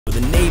The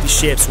Navy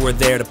ships were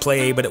there to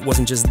play, but it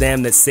wasn't just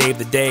them that saved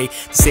the day.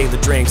 To save the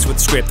drinks with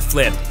the script to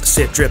flip, the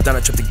sip dripped on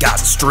a trip to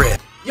Gaza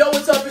Strip. Yo,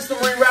 what's up? It's the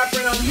Marine Rapper,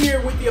 and I'm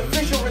here with the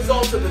official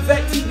results of the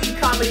Vet TV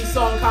Comedy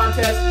Song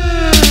Contest.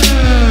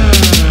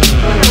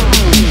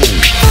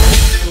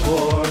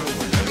 We're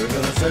never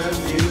gonna send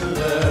you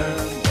there,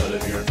 but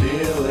if you're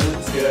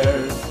feeling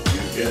scared,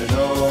 you can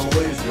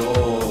always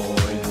join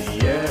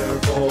the Air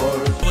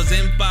Force. I was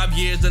in 5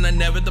 years and I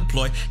never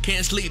deployed.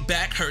 Can't sleep,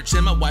 back hurts,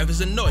 and my wife is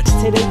annoyed.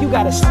 Today you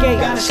gotta skate,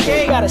 gotta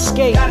skate, gotta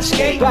skate, gotta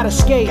skate, gotta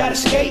skate, gotta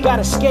skate,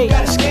 gotta skate,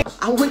 gotta skate.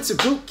 I went to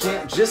boot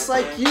camp just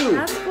like you.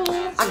 That's cool.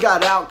 I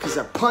got out because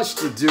I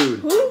punched a dude.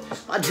 Who?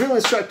 My drill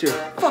instructor.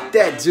 Fuck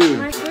that dude.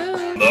 My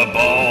food. The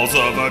balls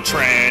of a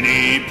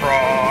tranny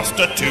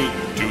prostitute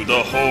to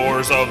the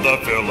whores of the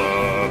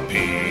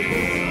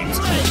Philippines.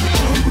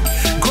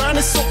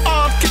 Grinding so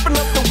hard, keeping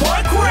up the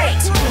work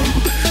rate.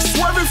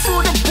 Swerving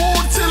through the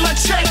board till I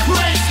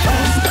checkmate.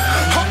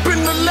 Hop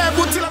in the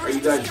level till Are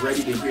you guys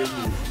ready to hear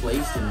who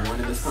placed and won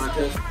in this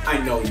contest? I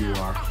know you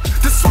are.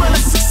 the smell of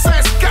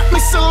success got me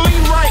so